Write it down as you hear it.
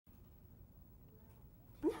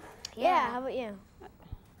Yeah, how about you?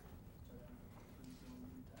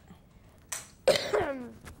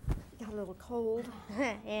 Got a little cold.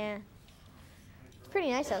 Yeah. It's pretty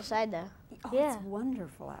nice outside, though. Oh, Yeah. it's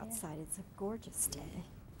wonderful outside. It's a gorgeous day.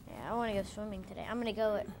 Yeah, I want to go swimming today. I'm going to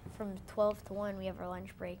go from 12 to 1. We have our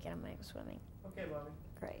lunch break, and I'm going to go swimming. Okay, Bobbie.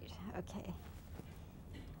 Great. Okay.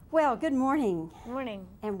 Well, good morning Good morning.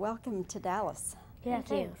 and welcome to Dallas. Yeah, Thank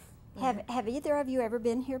you. thanks. Have either of you ever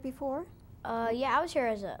been here before? Yeah, I was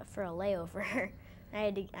here for a layover. I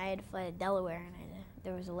had to fly to Delaware, and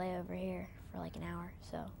there was a layover here for like an hour.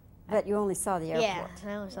 So. But you only saw the airport.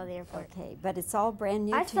 Yeah, I only saw the airport. Okay, but it's all brand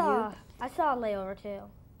new I to saw a layover too,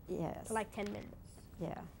 you? Yes. for like 10 minutes.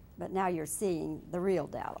 Yeah. But now you're seeing the real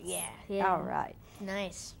Dallas. Yeah, Yeah. All right.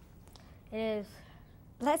 nice. It is.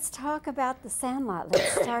 Let's talk about the Sandlot.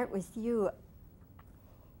 Let's start with you.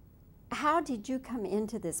 How did you come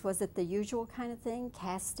into this? Was it the usual kind of thing,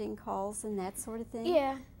 casting calls and that sort of thing?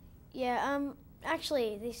 Yeah.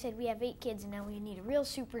 Actually, they said we have 8 kids, and now we need a real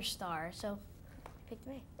superstar. So, they picked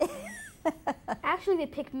me. Actually, they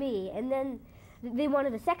picked me, and then they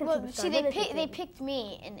wanted a second Well, superstar. see, then they picked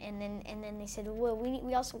me, and then they said, well,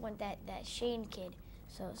 we also want that Shane kid.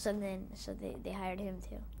 So they hired him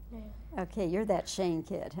too. Okay, you're that Shane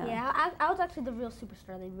kid, huh? Yeah, I was actually the real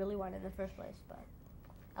superstar they really wanted in the first place, but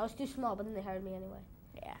I was too small, but then they hired me anyway.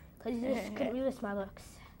 Yeah. Because you just couldn't resist my looks.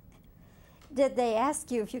 Did they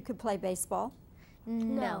ask you if you could play baseball?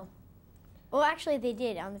 No. Well, actually, they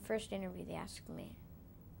did. On the first interview, they asked me.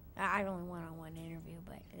 I only went on one interview,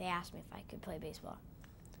 but they asked me if I could play baseball.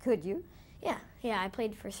 Could you? Yeah. I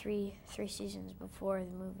played for three seasons before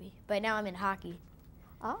the movie, but now I'm in hockey.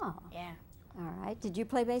 Oh, Yeah. all right. Did you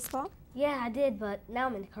play baseball? Yeah, I did, but now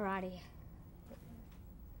I'm into karate.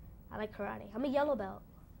 I like karate. I'm a yellow belt.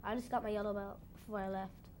 I just got my yellow belt before I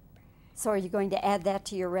left. So are you going to add that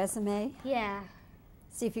to your resume? Yeah.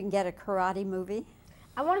 See if you can get a karate movie?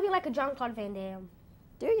 I want to be like a Jean-Claude Van Damme.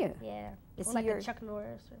 Do you? Yeah. Is Or he like your- a Chuck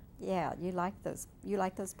Norris. Or, Yeah, you like those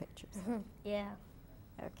pictures. yeah.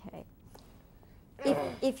 Okay.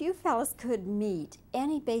 If you fellas could meet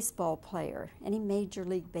any baseball player, any Major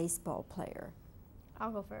League Baseball player,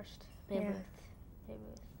 I'll go first. Babe Yeah. Ruth. Babe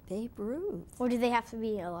Ruth. Babe Ruth. Or do they have to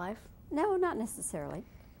be alive? No, not necessarily.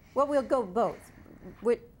 Well, we'll go both.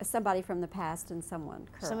 With somebody from the past and someone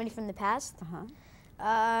current. Somebody from the past? Uh-huh.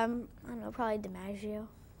 I don't know, probably DiMaggio.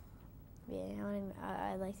 Yeah,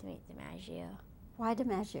 I'd like to meet DiMaggio. Why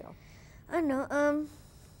DiMaggio? I don't know.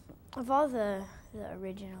 Of all the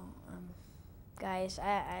original guys,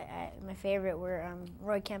 my favorite were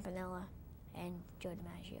Roy Campanella and Joe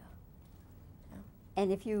DiMaggio.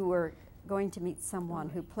 And if you were going to meet someone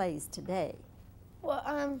who plays today,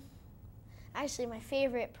 Well, actually, my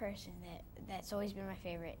favorite person that's always been my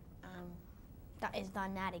favorite is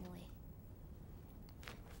Don Mattingly.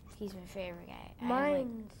 He's my favorite guy. I like all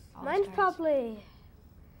his Mine's cards. probably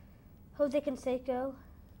Jose Canseco.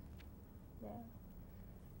 Yeah.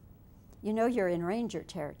 you know you're in Ranger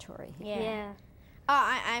territory. Yeah.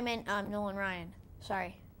 Oh, I meant Nolan Ryan.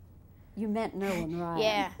 Sorry. You meant Nolan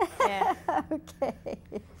Ryan. Yeah. Okay.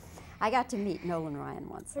 I got to meet Nolan Ryan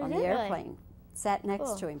once on the Really? airplane. Sat next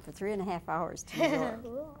Cool. to him for 3.5 hours to New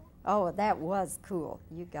York. Oh, that was cool.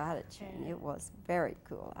 You got it, Shane. It was very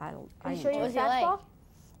cool. I Can you show you a Was he like? fastball?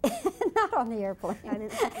 Not on the airplane. I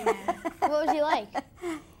didn't. What was he like?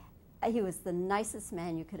 He was the nicest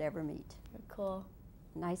man you could ever meet. Cool.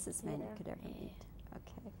 Nicest man you Yeah. could ever Yeah. meet.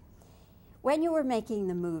 Okay. When you were making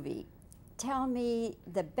the movie, tell me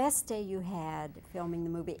the best day you had filming the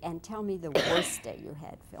movie and tell me the worst day you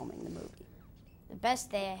had filming the movie. The best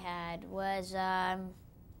day I had was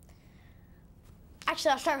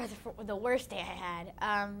actually I'll start with the worst day I had.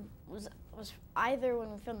 Was either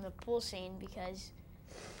when we filmed the pool scene because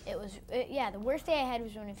the worst day I had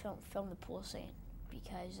was when we filmed the pool scene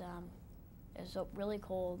because it was really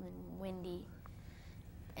cold and windy.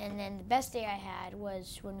 And then the best day I had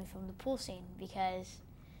was when we filmed the pool scene because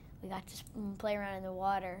we got to play around in the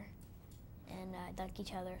water and dunk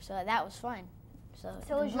each other. So that was fun. So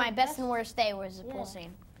was my your best best- and worst day was the Yeah. pool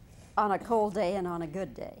scene. On a cold day and on a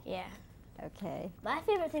good day. Yeah. Okay. My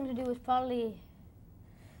favorite thing to do was probably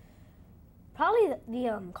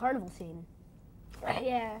the carnival scene.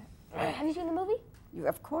 Yeah. Have you seen the movie?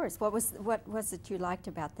 Of course. What was it you liked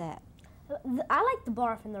about that? I like the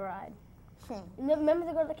barf in the ride. Remember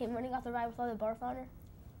the girl that came running off the ride with all the barf on her?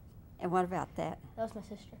 And what about that? That was my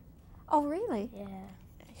sister. Oh, really? Yeah.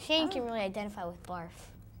 Shane can really identify with barf.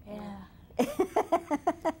 Yeah.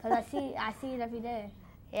 Because I see it every day.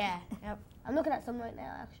 Yeah. Yep. I'm looking at some right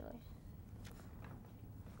now, actually.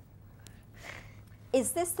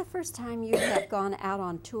 Is this the first time you have gone out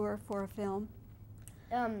on tour for a film?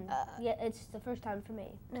 Yeah, it's the first time for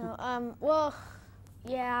me. No, well,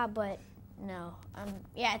 yeah, but no.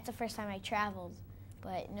 Yeah, it's the first time I traveled,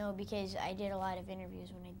 but no, because I did a lot of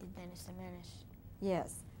interviews when I did Dennis the Menace.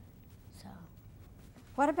 Yes. So.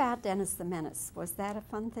 What about Dennis the Menace? Was that a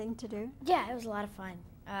fun thing to do? Yeah, it was a lot of fun.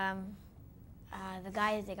 The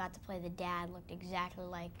guy that got to play the dad looked exactly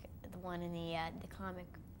like the one in the comic,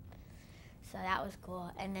 so that was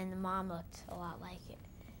cool. And then the mom looked a lot like it.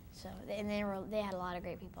 So, and they had a lot of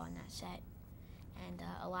great people on that set, and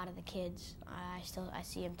a lot of the kids. I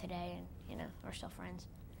see them today, and we're still friends.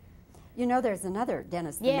 You know, there's another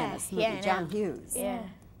Dennis the Menace movie, John Hughes. Yeah.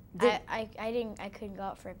 I couldn't go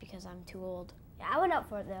out for it because I'm too old. Yeah, I went out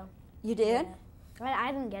for it though. You did? Yeah.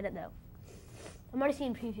 I didn't get it though. I'm already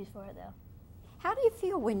seeing previews for it though. How do you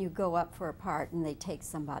feel when you go up for a part and they take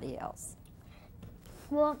somebody else?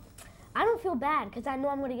 Well, I don't feel bad because I know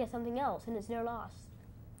I'm going to get something else, and it's their loss.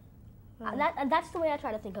 That's the way I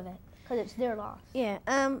try to think of it, because it's their loss. Yeah.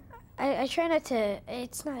 I try not to.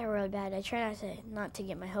 It's not really bad. I try not to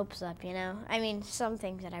get my hopes up. I mean, some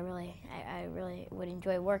things that I really would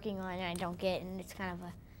enjoy working on, and I don't get, and it's kind of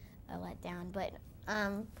a letdown. But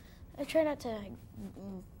I try not to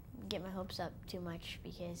get my hopes up too much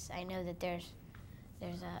because I know that there's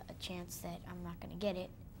a chance that I'm not going to get it,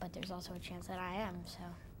 but there's also a chance that I am. So,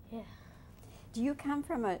 yeah. Do you come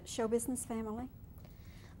from a show business family?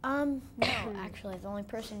 No, actually, the only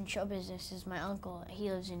person in show business is my uncle. He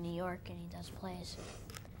lives in New York and he does plays.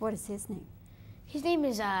 What is his name? His name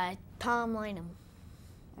is Tom Lynham.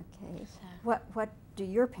 Okay. So. What do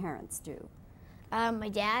your parents do? My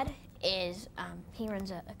dad is he runs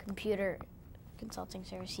a computer consulting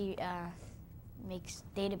service. He makes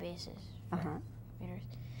databases for computers.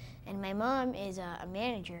 And my mom is a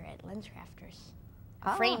manager at Lens Crafters.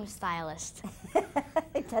 Frame stylist.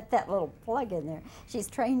 Got that little plug in there. She's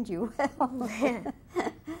trained you well.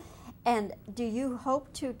 And do you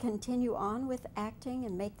hope to continue on with acting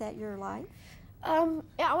and make that your life? Yeah,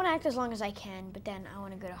 I want to act as long as I can, but then I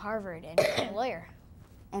want to go to Harvard and be a lawyer.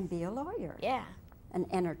 And be a lawyer? Yeah. An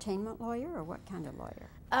entertainment lawyer, or what kind of lawyer?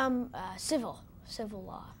 Civil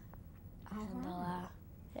law. Oh,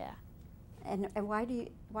 And, yeah. And why do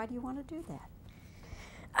you want to do that?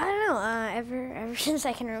 I don't know. Ever since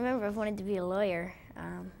I can remember, I've wanted to be a lawyer.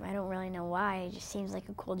 I don't really know why. It just seems like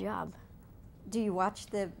a cool job. Do you watch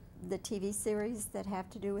the TV series that have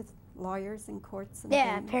to do with lawyers and courts and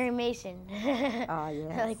Yeah, things? Perry Mason. Oh,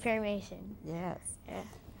 yes. I like Perry Mason. Yes. Yeah.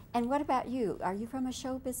 And what about you? Are you from a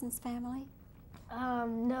show business family?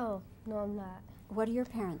 No, I'm not. What do your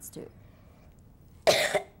parents do?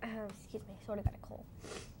 Excuse me, sort of got a cold.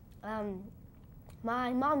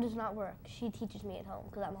 My mom does not work. She teaches me at home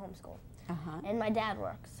because I'm homeschooled. And my dad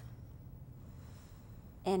works.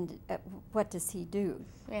 And what does he do?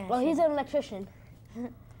 Yeah, well, he's an electrician.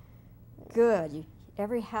 Good.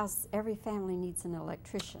 Every house, every family needs an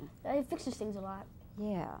electrician. He fixes things a lot.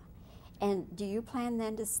 Yeah. And do you plan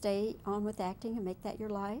then to stay on with acting and make that your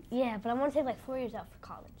life? Yeah, but I want to take like 4 years out for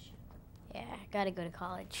college. Yeah, I gotta go to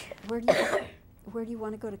college. Where do you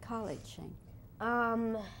want to go to college, Shane?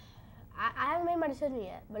 I haven't made my decision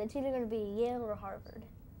yet, but it's either going to be Yale or Harvard.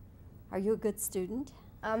 Are you a good student?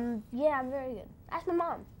 Yeah, I'm very good. Ask my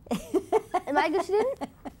mom. Am I a good student?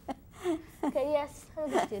 Okay, yes, I'm a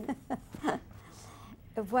good student.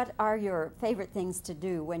 What are your favorite things to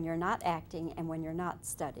do when you're not acting and when you're not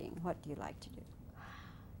studying? What do you like to do?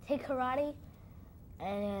 Take karate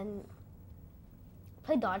and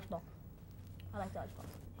play dodgeball. I like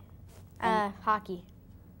dodgeball. Hockey.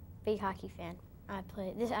 Big hockey fan.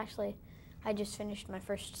 I just finished my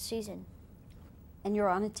first season. And you're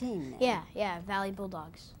on a team now? Yeah, Valley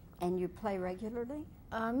Bulldogs. And you play regularly?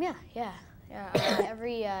 Yeah.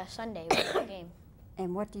 Every Sunday we play a game.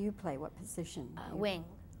 And what do you play? What position? Wing.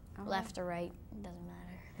 Oh. Left or right, it doesn't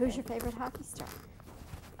matter. Who's your favorite hockey star?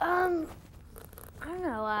 I don't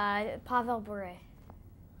know, Pavel Bure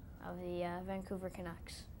of the Vancouver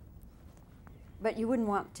Canucks. But you wouldn't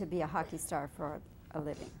want to be a hockey star for a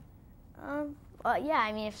living? Well, yeah,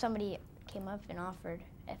 I mean, if somebody came up and offered,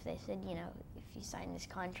 if they said, if you sign this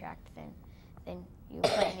contract, then you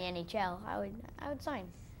play in the NHL, I would sign.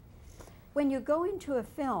 When you go into a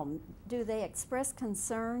film, do they express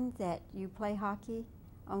concern that you play hockey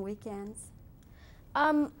on weekends?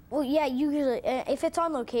 Well, yeah, usually if it's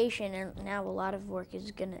on location, and now a lot of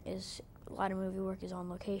movie work is on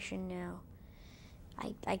location now.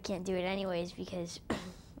 I can't do it anyways because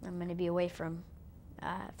I'm gonna be away from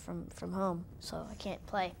home, so I can't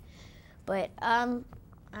play. But I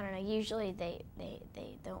don't know. Usually they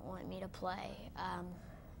don't want me to play.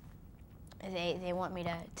 They want me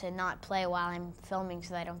to not play while I'm filming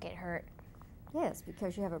so that I don't get hurt. Yes,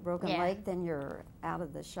 because you have a broken Yeah. leg, then you're out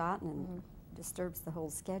of the shot and disturbs the whole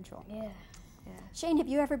schedule. Yeah. Shane, have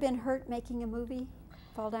you ever been hurt making a movie?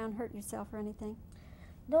 Fall down, hurt yourself or anything?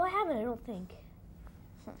 No, I haven't. I don't think.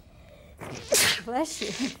 Bless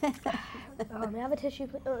you. May I have a tissue,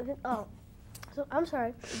 please? Oh, so I'm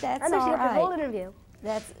sorry. That's I missed all the whole right. interview.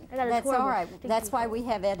 That's I got a all horrible right. stinky That's why cold. we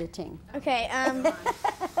have editing. Okay. Now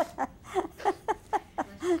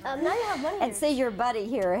you have money. And see, your buddy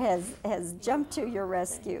here has jumped to your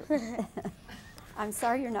rescue. I'm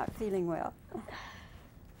sorry you're not feeling well.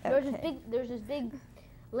 There's Okay. this big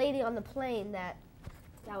lady on the plane that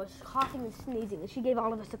was coughing and sneezing, and she gave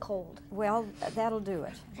all of us a cold. Well, that'll do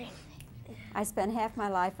it. I spent half my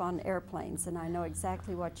life on airplanes, and I know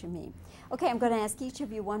exactly what you mean. Okay, I'm going to ask each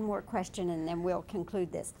of you one more question, and then we'll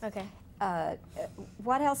conclude this. okay.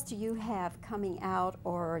 What else do you have coming out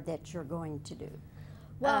or that you're going to do?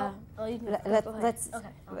 Well, you can go ahead. Let's. Okay.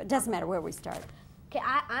 It doesn't matter where we start. Okay,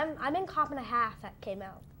 I'm in Cop and a Half that came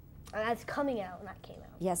out, and that's coming out, and that came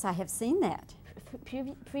out. Yes, I have seen that.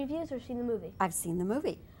 Previews or seen the movie? I've seen the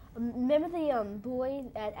movie. Remember the boy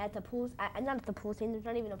at the pool? Not at the pool scene. There's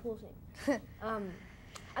not even a pool scene.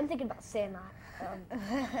 I'm thinking about Sandlot.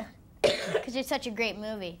 Because it's such a great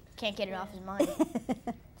movie. Can't get it off his mind.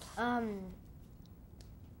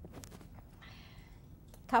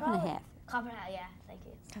 Cup and a half. Cop and a Half. Yeah, thank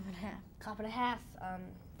you. Cup and a half. Cop and a Half.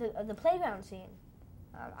 The playground scene.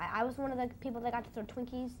 I was one of the people that got to throw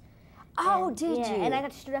Twinkies. Oh, and, did yeah, you? And I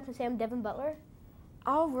got to stood up and say I'm Devin Butler.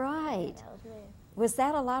 All right. That was me. Was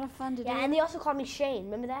that a lot of fun to do? Yeah, and they also called me Shane.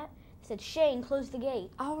 Remember that? They said, Shane, close the gate.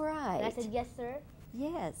 All right. And I said, yes, sir.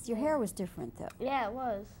 Yes, your hair was different though. Yeah, it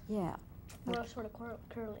was. Yeah. More sort of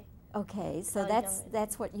curly. Okay, so Oh,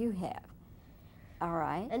 that's what you have. All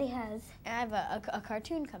right. And he has. I have a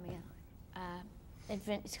cartoon coming out.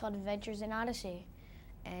 It's called Adventures in Odyssey,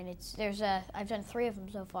 and I've done 3 of them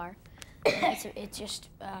so far. It's just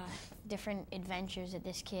different adventures that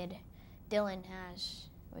this kid Dylan has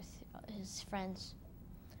with his friends.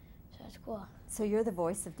 So it's cool. So you're the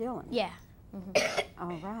voice of Dylan. Yeah.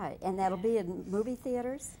 All right, and that'll be in movie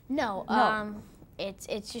theaters? No. No. It's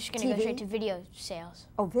just gonna go TV? straight to video sales.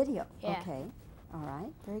 Oh, video. Yeah. Okay. All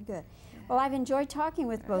right. Very good. Well, I've enjoyed talking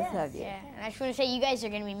with both Yes. of you. Yeah. And I just want to say, you guys are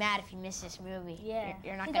gonna be mad if you miss this movie. Yeah.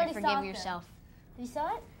 You're not He's gonna already saw forgive it, though. yourself. You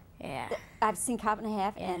saw it? Yeah. I've seen Cop and a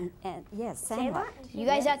Half Yeah. and yes, Sandlot. You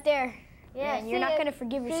guys out there, Yeah, man, you're see not ya. gonna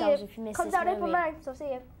forgive See yourselves ya. if you miss Comes this out movie. April 9th, so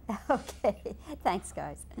see you. Okay. Thanks,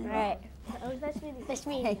 guys. All right. It was nice meeting you. Nice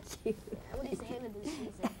meeting you. Thank you. What is the hand of this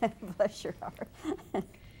season? Bless your heart.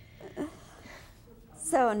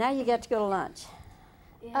 So now you get to go to lunch.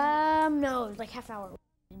 No, it's like half an hour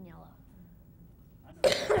in yellow.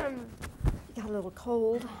 Got a little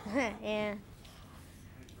cold. Yeah.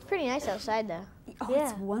 Pretty nice outside though. Oh, Yeah.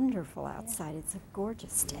 it's wonderful outside. It's a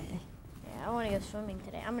gorgeous day. Yeah, I want to go swimming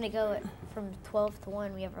today. I'm gonna go from 12 to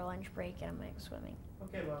 1. We have our lunch break, and I'm gonna go swimming.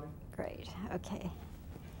 Okay, Bobbie. Great. Okay.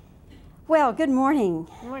 Well, good morning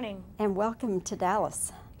Good morning. and welcome to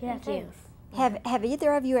Dallas. Yeah, Thank you. thanks. Have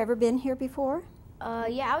either of you ever been here before?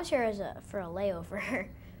 Yeah, I was here for a layover.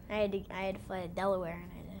 I had to fly to Delaware,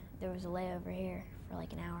 and there was a layover here for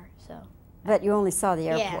like an hour. So. But you only saw the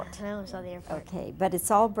airport. Yeah, I only saw the airport. Okay, but it's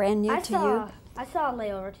all brand new I to saw a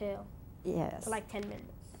layover too, you? Yes. for like 10 minutes.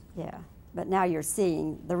 Yeah. But now you're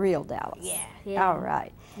seeing the real Dallas. Yeah. Yeah. All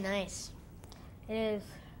right. Nice. It is.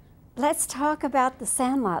 Let's talk about the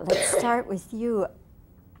Sandlot. Let's start with you.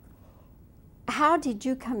 How did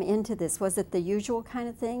you come into this? Was it the usual kind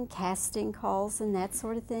of thing, casting calls and that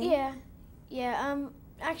sort of thing? Yeah. Yeah.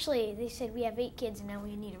 Actually, they said we have 8 kids, and now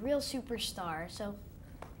we need a real superstar. So,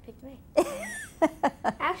 picked me.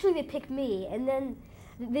 Actually, they picked me, and then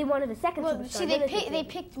they wanted a second Well, superstar. see, then they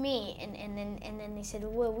picked me, and then they said,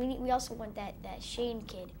 well, we also want that Shane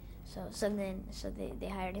kid. So they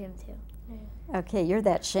hired him too. Okay, you're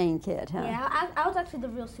that Shane kid, huh? Yeah, I was actually the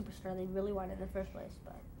real superstar they really wanted in the first place,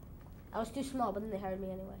 but I was too small, but then they hired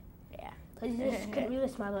me anyway. Yeah. Because they just couldn't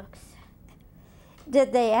resist my looks.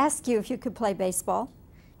 Did they ask you if you could play baseball?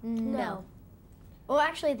 No. Well,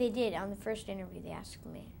 actually, they did. On the first interview, they asked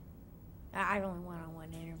me. I only went on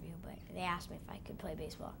 1 interview, but they asked me if I could play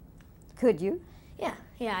baseball. Could you? Yeah.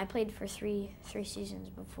 Yeah, I played for three seasons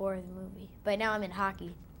before the movie, but now I'm in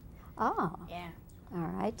hockey. Oh, Yeah. all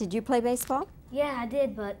right. Did you play baseball? Yeah, I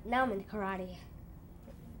did, but now I'm into karate.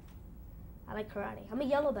 I like karate. I'm a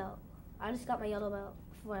yellow belt. I just got my yellow belt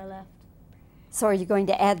before I left. So are you going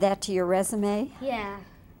to add that to your resume? Yeah.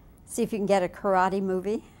 See if you can get a karate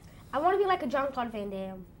movie? I want to be like a Jean-Claude Van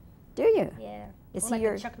Damme. Do you? Yeah. Is Or he like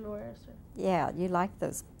your? a Chuck Norris. Or, Yeah, you like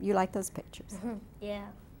those pictures. yeah.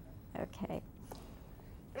 Okay.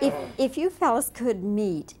 If you fellas could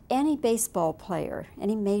meet any baseball player,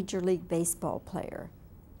 any Major League Baseball player,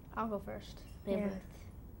 I'll go first. Yeah. Babe Ruth.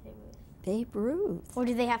 Babe Ruth. Babe Ruth. Or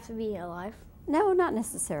do they have to be alive? No, not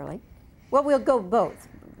necessarily. Well, we'll go both.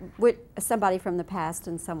 With somebody from the past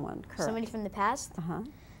and someone current. Somebody from the past? Uh-huh.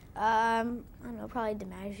 I don't know, probably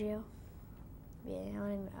DiMaggio. Yeah,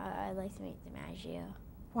 I'd like to meet DiMaggio.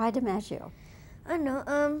 Why DiMaggio? I don't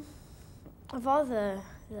know. Of all the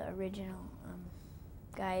original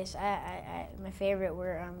guys, my favorite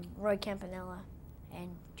were Roy Campanella and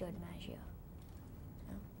Joe DiMaggio.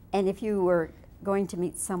 So. And if you were going to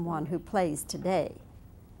meet someone who plays today?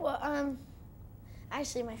 Well,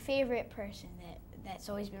 actually, my favorite person that's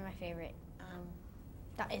always been my favorite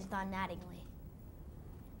is Don Mattingly.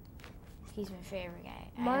 He's my favorite guy.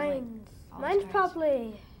 Mine's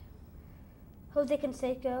probably Jose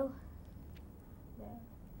Canseco. Yeah.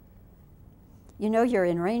 You know you're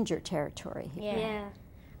in Ranger territory here. Yeah.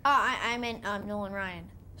 Oh, I meant Nolan Ryan.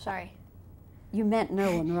 Sorry. You meant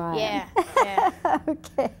Nolan Ryan. Yeah. Yeah.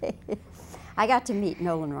 Okay. I got to meet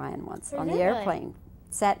Nolan Ryan once on the Really? airplane.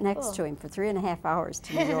 Sat next to him for 3.5 hours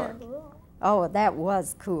to New York. Oh, that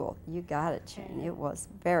was cool. You got it, Shane. It was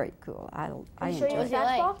very cool. I You sure enjoyed you was it. he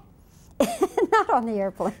like? fastball? Not on the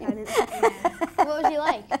airplane. What was he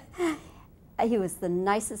like? He was the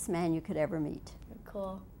nicest man you could ever meet.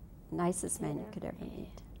 Cool. Nicest man you could ever meet.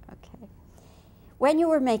 Okay. When you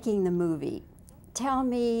were making the movie, tell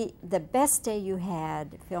me the best day you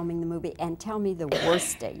had filming the movie and tell me the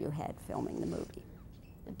worst day you had filming the movie.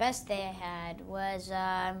 The best day I had was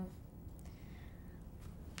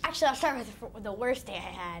actually I'll start with the worst day I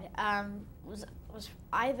had. Was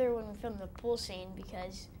either when we filmed the pool scene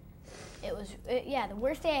because the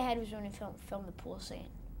worst day I had was when we filmed the pool scene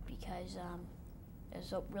because it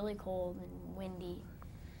was really cold and windy.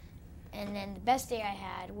 And then the best day I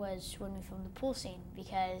had was when we filmed the pool scene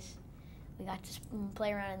because we got to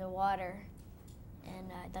play around in the water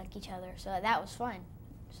and dunk each other. So that was fun.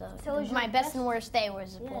 So was my your best and worst day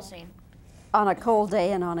was the Yeah. pool scene. On a cold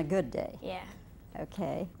day and on a good day. Yeah.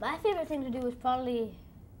 Okay. My favorite thing to do was probably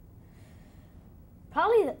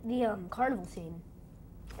the carnival scene.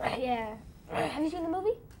 Yeah. Have you seen the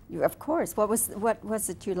movie? Of course. What was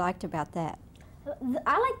it you liked about that?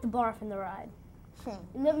 I like the barf in the ride.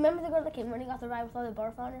 Remember the girl that came running off the ride with all the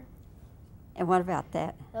barf on her? And what about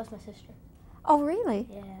that? That was my sister. Oh, really?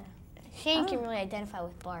 Yeah. Shane can really identify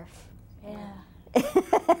with barf. Yeah.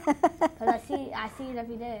 Because I see it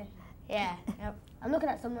every day. Yeah. Yep. I'm looking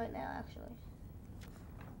at some right now, actually.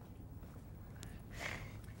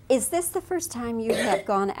 Is this the first time you have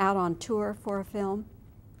gone out on tour for a film?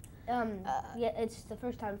 Yeah, it's the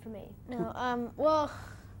first time for me. No. Well,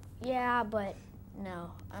 yeah, but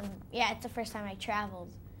no. Yeah, it's the first time I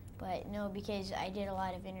traveled, but no, because I did a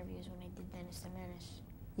lot of interviews when I did Dennis the Menace.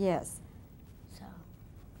 Yes. So.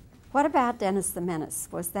 What about Dennis the Menace?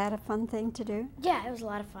 Was that a fun thing to do? Yeah, it was a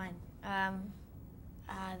lot of fun.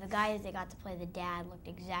 The guy that got to play the dad looked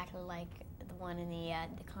exactly like the one in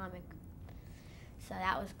the comic, so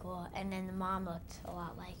that was cool. And then the mom looked a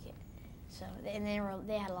lot like it. So and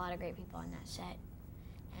they had a lot of great people on that set,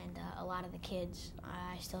 and a lot of the kids.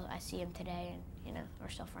 I see them today, and we're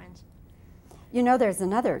still friends. You know, there's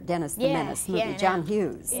another Dennis the Yeah, Menace movie, yeah, I know. John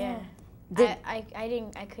Hughes. Yeah. Did- I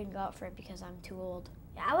couldn't go out for it because I'm too old.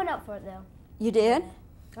 Yeah, I went out for it, though. You did?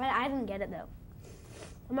 I didn't get it, though.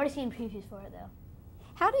 I'm already seeing previews for it, though.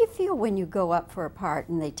 How do you feel when you go up for a part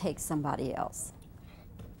and they take somebody else?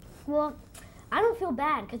 Well, I don't feel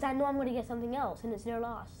bad because I know I'm going to get something else, and it's their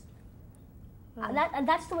loss.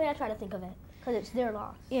 That's the way I try to think of it, because it's their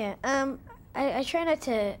loss. Yeah. I try not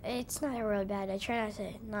to. It's not really bad. I try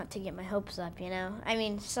not to get my hopes up. I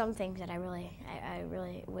mean, some things that I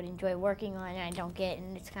really would enjoy working on, and I don't get,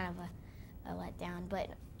 and it's kind of a letdown. But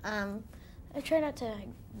I try not to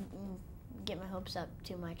get my hopes up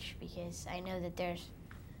too much because I know that there's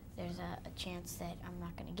a chance that I'm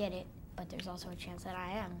not going to get it, but there's also a chance that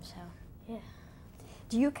I am. So yeah.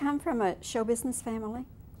 Do you come from a show business family?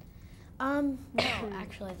 No,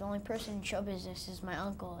 actually, the only person in show business is my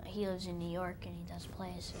uncle. He lives in New York and he does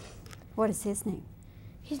plays. What is his name?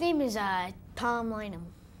 His name is Tom Lynham.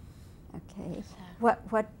 Okay. So.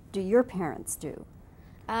 What do your parents do?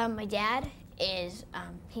 My dad is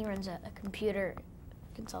he runs a computer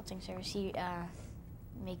consulting service. He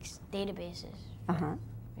makes databases for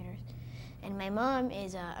computers. And my mom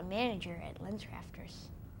is a manager at Lens Crafters.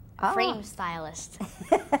 Frame stylist.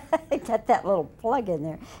 Got that little plug in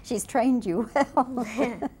there. She's trained you well.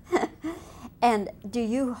 And do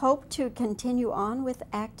you hope to continue on with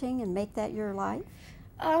acting and make that your life?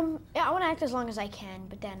 Yeah, I want to act as long as I can,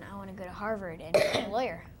 but then I want to go to Harvard and be a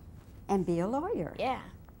lawyer. And be a lawyer. Yeah.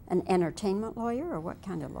 An entertainment lawyer, or what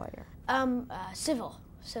kind of lawyer?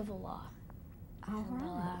 Civil law. All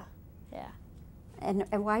right. Yeah. And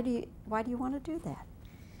why do you want to do that?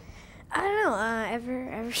 I don't know.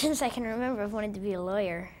 Ever since I can remember, I've wanted to be a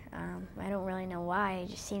lawyer. I don't really know why. It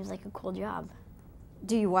just seems like a cool job.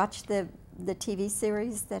 Do you watch the TV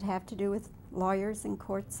series that have to do with lawyers and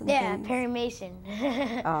courts and Yeah, things? Perry Mason.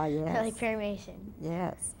 Oh, yes. I like Perry Mason.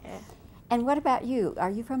 Yes. Yeah. And what about you?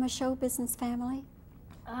 Are you from a show business family?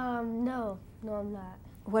 No, I'm not.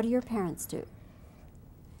 What do your parents do?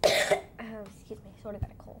 Excuse me, sort of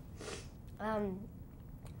got a cold.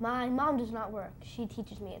 My mom does not work. She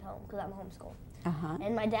teaches me at home because I'm homeschooled. Uh-huh.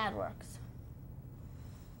 And my dad works.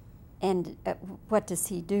 And what does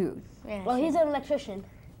he do? Yeah, Well, he's an electrician.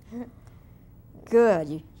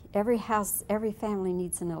 Good. Every house, every family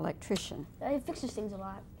needs an electrician. He fixes things a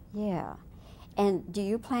lot. Yeah. And do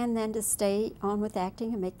you plan then to stay on with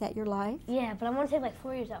acting and make that your life? Yeah, but I want to take like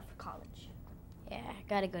 4 years out for college. Yeah,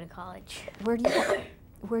 gotta go to college. Where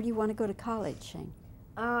do you want to go to college, Shane?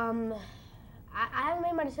 I haven't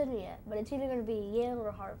made my decision yet, but it's either going to be Yale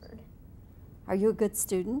or Harvard. Are you a good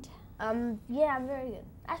student? Yeah, I'm very good.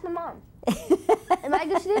 Ask my mom. Am I a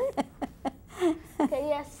good student? Okay,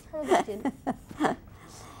 yes, I'm a good student.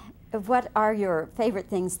 What are your favorite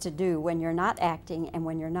things to do when you're not acting and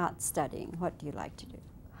when you're not studying? What do you like to do?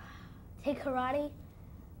 Take karate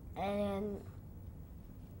and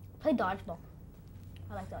play dodgeball.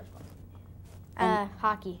 I like dodgeball.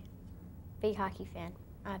 Hockey. Big hockey fan.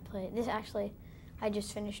 I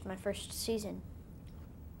just finished my first season.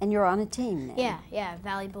 And you're on a team then? Yeah,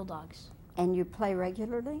 Valley Bulldogs. And you play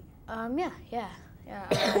regularly? Yeah.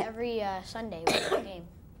 Every Sunday we play a game.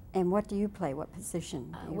 And what do you play? What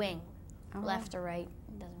position? do you- Wing. Oh. Left or right,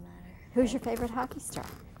 it doesn't matter. Who's your favorite hockey star?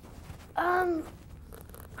 I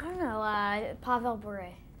don't know, Pavel Bure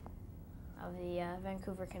of the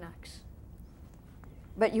Vancouver Canucks.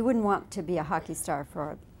 But you wouldn't want to be a hockey star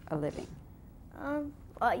for a living?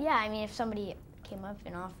 Well, yeah, I mean, if somebody came up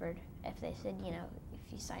and offered, if they said, you know,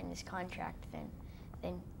 if you sign this contract,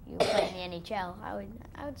 then you play in the NHL,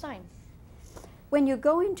 I would sign. When you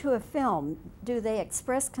go into a film, do they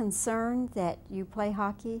express concern that you play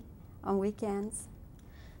hockey on weekends?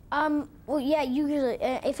 Well, yeah, usually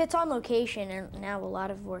if it's on location, and now a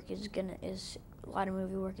lot of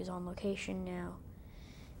movie work is on location now.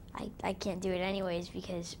 I can't do it anyways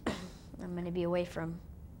because I'm gonna be away from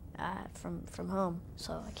home,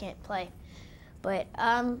 so I can't play. But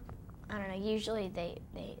I don't know. Usually they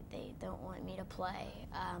don't want me to play.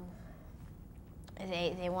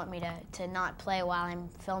 They want me to not play while I'm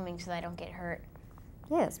filming so that I don't get hurt.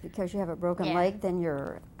 Yes, because you have a broken Yeah. leg, then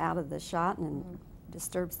you're out of the shot and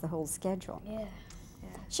disturbs the whole schedule. Yeah.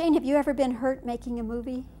 Shane, have you ever been hurt making a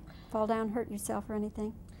movie? Fall down, hurt yourself or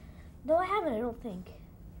anything? No, I haven't, I don't think.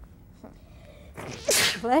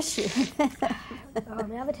 Bless you.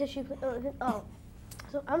 May I have a tissue, please? Oh,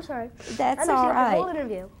 so, I'm sorry. That's I'm all The whole right.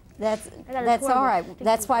 interview. That's got a all right. horrible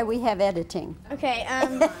That's why we have editing. Okay.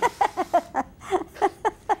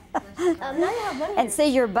 Now you have money. And see,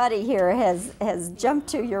 your buddy here has jumped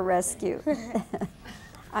to your rescue.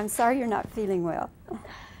 I'm sorry you're not feeling well.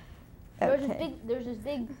 There's Okay. this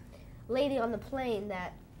big lady on the plane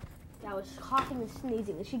that was coughing and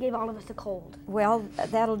sneezing, and she gave all of us a cold. Well,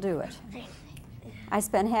 that'll do it. I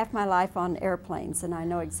spent half my life on airplanes, and I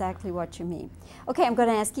know exactly what you mean. Okay, I'm going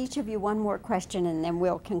to ask each of you one more question, and then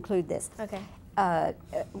we'll conclude this. Okay.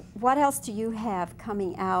 What else do you have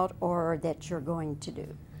coming out or that you're going to do?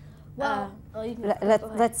 Well, you can,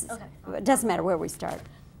 Let's. Okay. It doesn't matter where we start.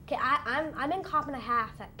 Okay, I'm in Cop and a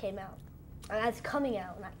Half that came out, and that's coming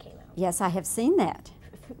out and that came out. Yes, I have seen that.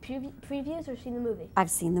 Previews or seen the movie? I've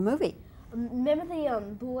seen the movie. Remember the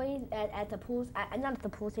boy at the pool? Not at the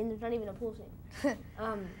pool scene. There's not even a pool scene.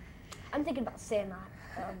 I'm thinking about Sandlot.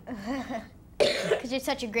 Because it's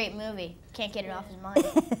such a great movie. Can't get it off his mind.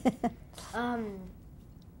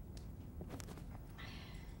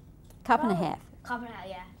 Cup and a half. Cop and a Half.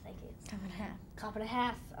 Yeah, thank you. Cop and a Half. Cop and a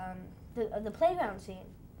Half. The playground scene.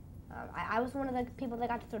 I was one of the people that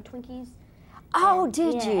got to throw Twinkies. Oh, And-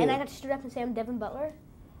 did yeah, you? And I got to stood up and say I'm Devin Butler.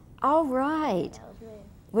 All right. That was me.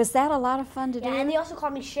 Was that a lot of fun to Yeah, do? and they also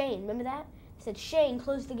called me Shane. Remember that? They said, Shane,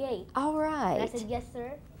 close the gate. All And I right. said, yes,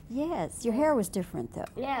 sir. Yes, your hair was different though.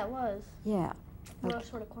 Yeah, it was. Yeah. More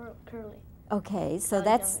sort of curly. Okay, so Oh,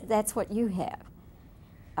 that's darn it. that's what you have.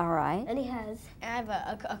 All right. And he has. I have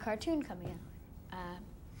a cartoon coming out.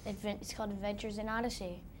 It's called Adventures in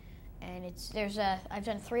Odyssey, and I've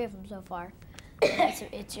done 3 of them so far. And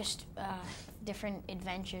it's just different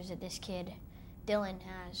adventures that this kid Dylan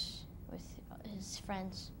has with his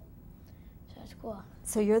friends. So it's cool.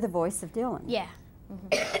 So you're the voice of Dylan. Yeah,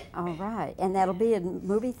 All right, and that'll be in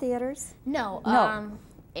movie theaters? No, No.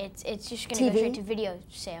 it's just going to go TV? straight to video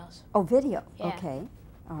sales. Oh, video. Yeah. Okay.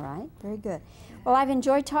 All right. Very good. Well, I've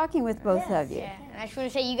enjoyed talking with both of you. Yeah, and I just want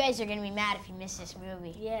to say you guys are going to be mad if you miss this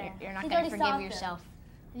movie. Yeah. You're not He's going to already forgive stopped it. yourself.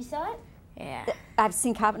 You saw it? Yeah. I've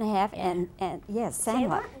seen Cop and a Half and yes,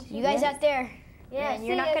 Sandlot. You guys out there, Yeah, man,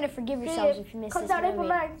 you're not going to forgive See yourselves you. if you miss Comes this out April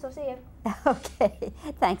movie. 9th, so see you. Okay.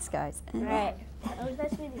 Thanks, guys. All right. That was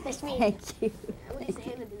nice meeting you. Nice meeting you. Thank you. What are you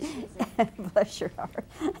saying to this? Bless your heart.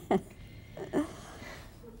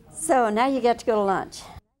 So now you get to go to lunch.